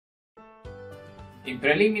In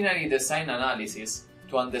preliminary design analysis,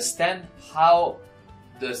 to understand how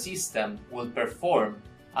the system will perform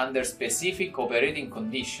under specific operating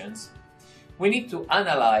conditions, we need to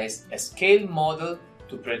analyze a scale model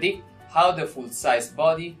to predict how the full-size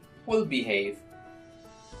body will behave.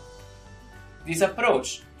 This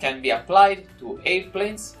approach can be applied to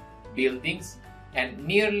airplanes, buildings, and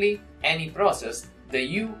nearly any process that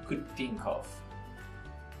you could think of.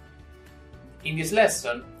 In this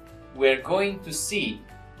lesson, we are going to see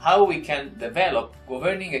how we can develop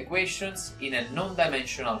governing equations in a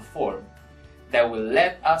non-dimensional form that will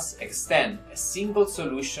let us extend a single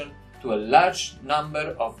solution to a large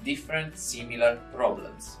number of different similar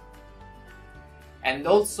problems. And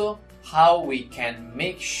also how we can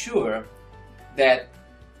make sure that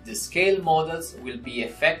the scale models will be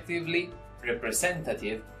effectively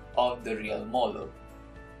representative of the real model.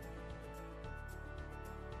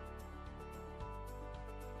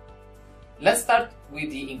 Let's start with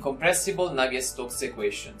the incompressible Navier-Stokes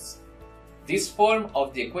equations. This form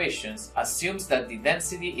of the equations assumes that the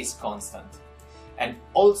density is constant, and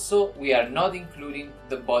also we are not including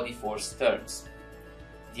the body force terms.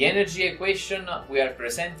 The energy equation we are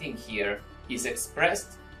presenting here is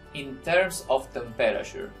expressed in terms of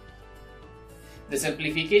temperature. The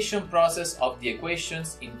simplification process of the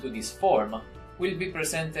equations into this form will be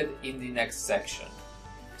presented in the next section.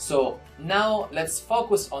 So now let's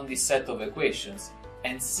focus on this set of equations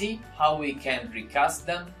and see how we can recast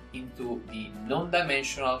them into the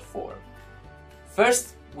non-dimensional form.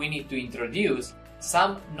 First, we need to introduce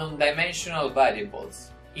some non-dimensional variables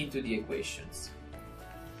into the equations.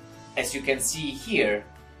 As you can see here,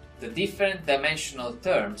 the different dimensional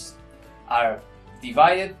terms are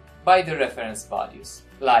divided by the reference values,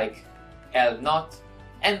 like L0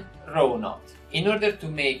 and ρ0, in order to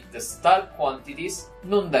make the star quantities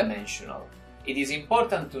non-dimensional. It is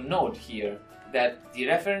important to note here that the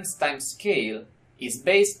reference time scale is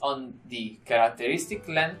based on the characteristic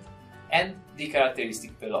length and the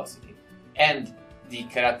characteristic velocity, and the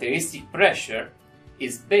characteristic pressure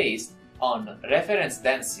is based on reference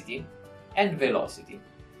density and velocity.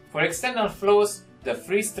 For external flows, the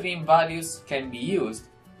free stream values can be used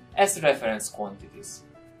as reference quantities.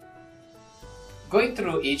 Going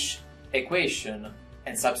through each equation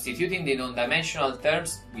and substituting the non-dimensional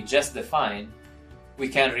terms we just defined, we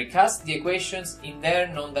can recast the equations in their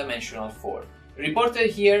non-dimensional form. Reported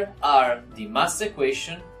here are the mass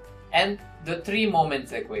equation and the three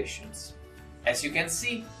moment equations. As you can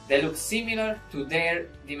see, they look similar to their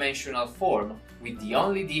dimensional form, with the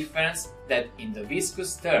only difference that in the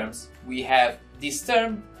viscous terms we have this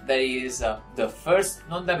term that is the first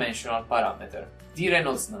non-dimensional parameter, the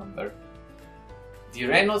Reynolds number. The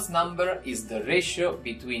Reynolds number is the ratio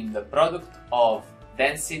between the product of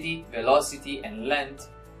density, velocity and length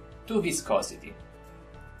to viscosity.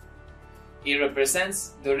 It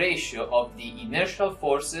represents the ratio of the inertial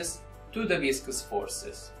forces to the viscous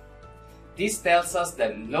forces. This tells us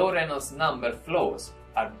that low Reynolds number flows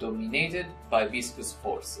are dominated by viscous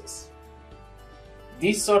forces.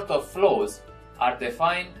 These sort of flows are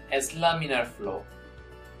defined as laminar flow.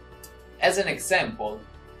 As an example,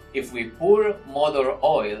 if we pour motor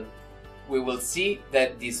oil, we will see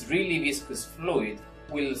that this really viscous fluid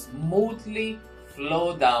will smoothly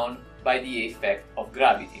flow down by the effect of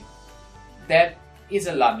gravity. That is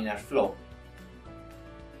a laminar flow.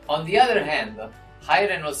 On the other hand, high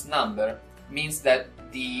Reynolds number means that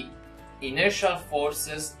the inertial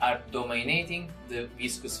forces are dominating the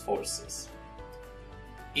viscous forces.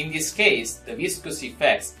 In this case, the viscous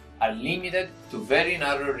effects are limited to very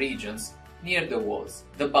narrow regions near the walls,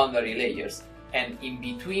 the boundary layers, and in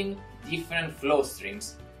between different flow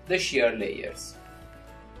streams, the shear layers.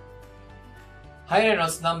 High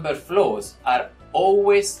Reynolds number flows are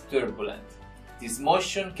always turbulent. This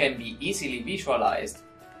motion can be easily visualized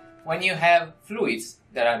when you have fluids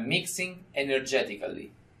that are mixing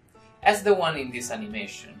energetically, as the one in this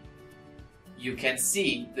animation. You can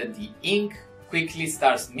see that the ink quickly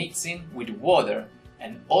starts mixing with water,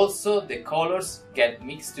 and also the colors get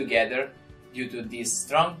mixed together due to this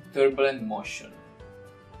strong turbulent motion.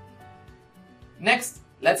 Next,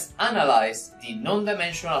 let's analyze the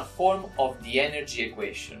non-dimensional form of the energy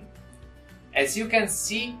equation. As you can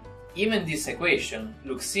see, even this equation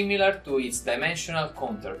looks similar to its dimensional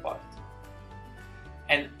counterpart.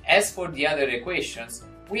 And as for the other equations,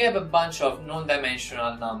 we have a bunch of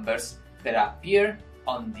non-dimensional numbers that appear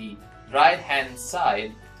on the right-hand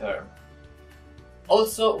side term.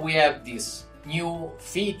 Also, we have this new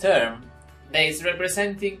phi term that is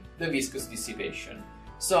representing the viscous dissipation.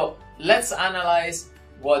 So let's analyze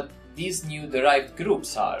what these new derived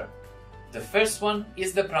groups are. The first one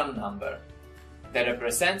is the prime number. that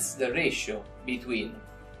represents the ratio between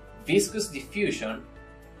viscous diffusion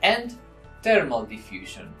and thermal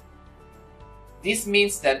diffusion. This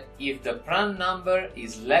means that if the prime number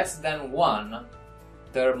is less than 1,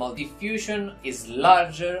 thermal diffusion is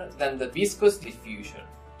larger than the viscous diffusion,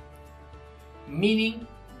 meaning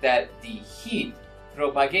that the heat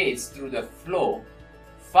propagates through the flow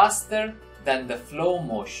faster than the flow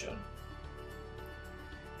motion.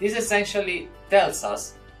 This essentially tells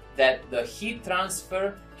us that the heat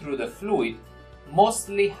transfer through the fluid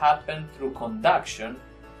mostly happens through conduction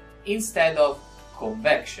instead of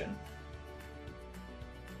convection.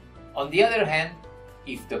 On the other hand,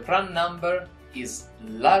 if the prime number is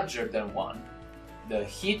larger than 1, the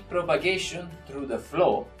heat propagation through the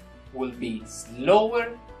flow will be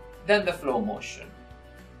slower than the flow motion,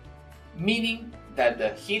 meaning that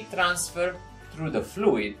the heat transfer through the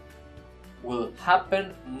fluid will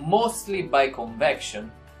happen mostly by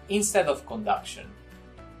convection instead of conduction.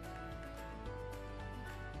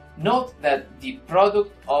 Note that the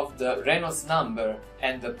product of the Reynolds number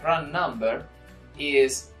and the prime number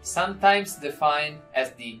is sometimes defined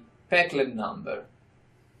as the Peclet number.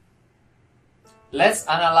 Let's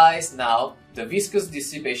analyze now the viscous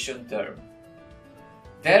dissipation term.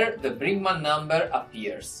 There the Brinkman number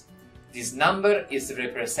appears. This number is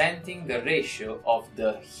representing the ratio of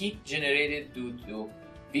the heat generated due to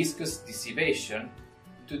viscous dissipation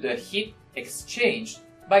to the heat exchanged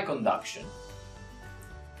by conduction.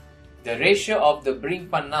 The ratio of the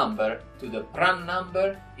Brinkman number to the prime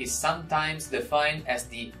number is sometimes defined as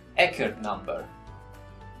the Eckert number.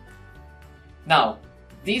 Now,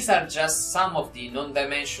 these are just some of the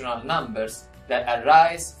non-dimensional numbers that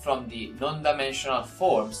arise from the non-dimensional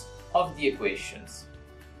forms of the equations.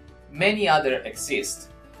 Many others exist.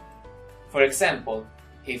 For example,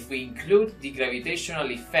 if we include the gravitational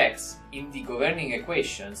effects in the governing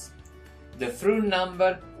equations, the Froude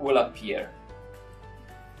number will appear.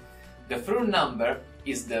 The Froude number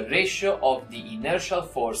is the ratio of the inertial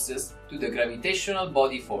forces to the gravitational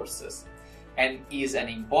body forces and is an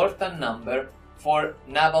important number for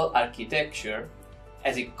naval architecture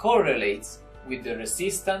as it correlates with the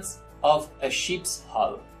resistance of a ship's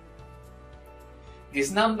hull.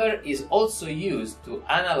 This number is also used to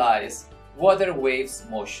analyze water waves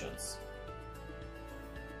motions.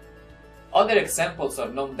 Other examples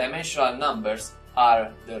of non-dimensional numbers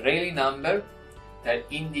are the Rayleigh number, that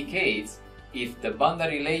indicates if the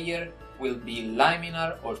boundary layer will be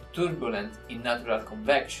laminar or turbulent in natural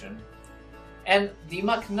convection, and the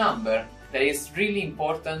Mach number, that is really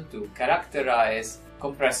important to characterize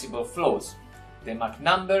compressible flows. The Mach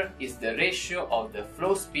number is the ratio of the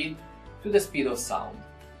flow speed to the speed of sound.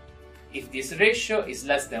 If this ratio is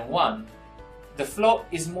less than 1, the flow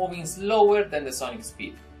is moving slower than the sonic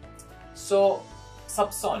speed, so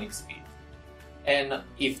subsonic speed. And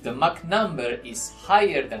if the Mach number is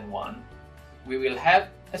higher than 1, we will have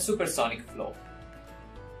a supersonic flow.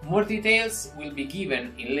 More details will be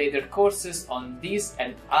given in later courses on these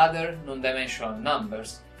and other non-dimensional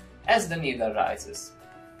numbers as the need arises.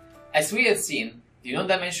 As we have seen, the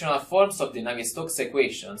non-dimensional forms of the Navier-Stokes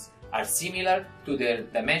equations are similar to their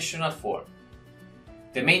dimensional form.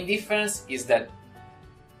 The main difference is that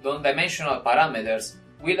non-dimensional parameters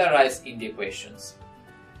will arise in the equations.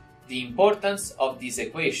 The importance of these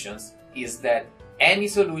equations is that any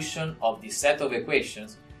solution of this set of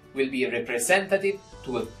equations will be representative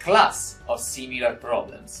to a class of similar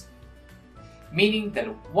problems, meaning that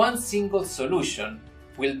one single solution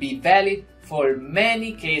will be valid for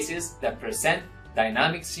many cases that present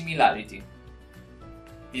dynamic similarity.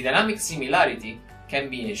 The dynamic similarity can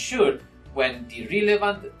be ensured when the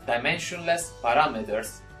relevant dimensionless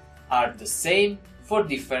parameters are the same for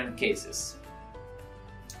different cases.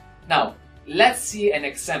 Now, let's see an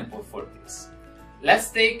example for this. Let's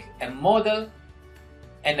take a model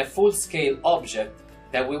and a full-scale object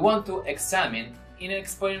that we want to examine in an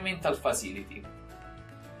experimental facility.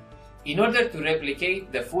 In order to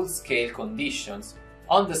replicate the full-scale conditions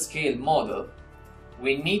on the scale model,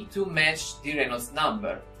 we need to match the Reynolds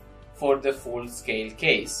number for the full-scale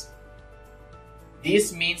case.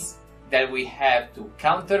 This means that we have to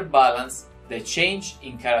counterbalance the change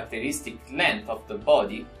in characteristic length of the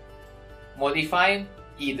body, modifying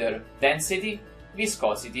either density,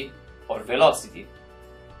 viscosity, or velocity.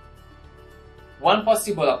 One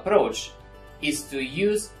possible approach is to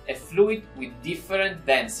use a fluid with different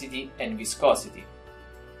density and viscosity.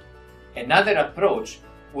 Another approach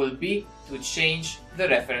will be to change the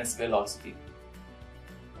reference velocity.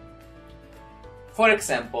 For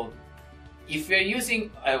example, if we are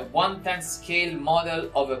using a 1/10 scale model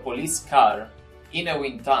of a police car in a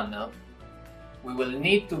wind tunnel, we will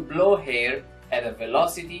need to blow air at a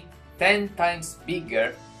velocity 10 times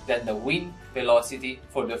bigger than the wind velocity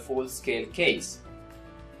for the full-scale case.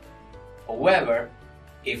 However,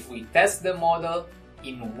 if we test the model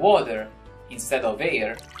in water instead of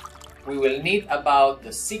air, we will need about the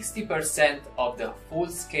 60% of the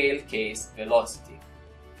full-scale case velocity.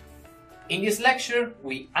 In this lecture,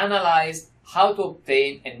 we analyzed how to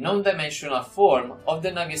obtain a non-dimensional form of the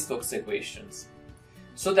Navier-Stokes equations,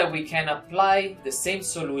 so that we can apply the same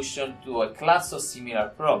solution to a class of similar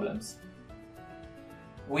problems.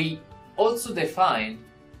 We also defined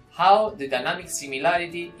how the dynamic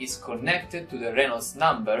similarity is connected to the Reynolds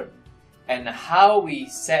number and how we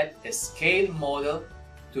set a scale model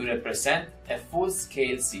to represent a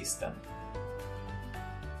full-scale system.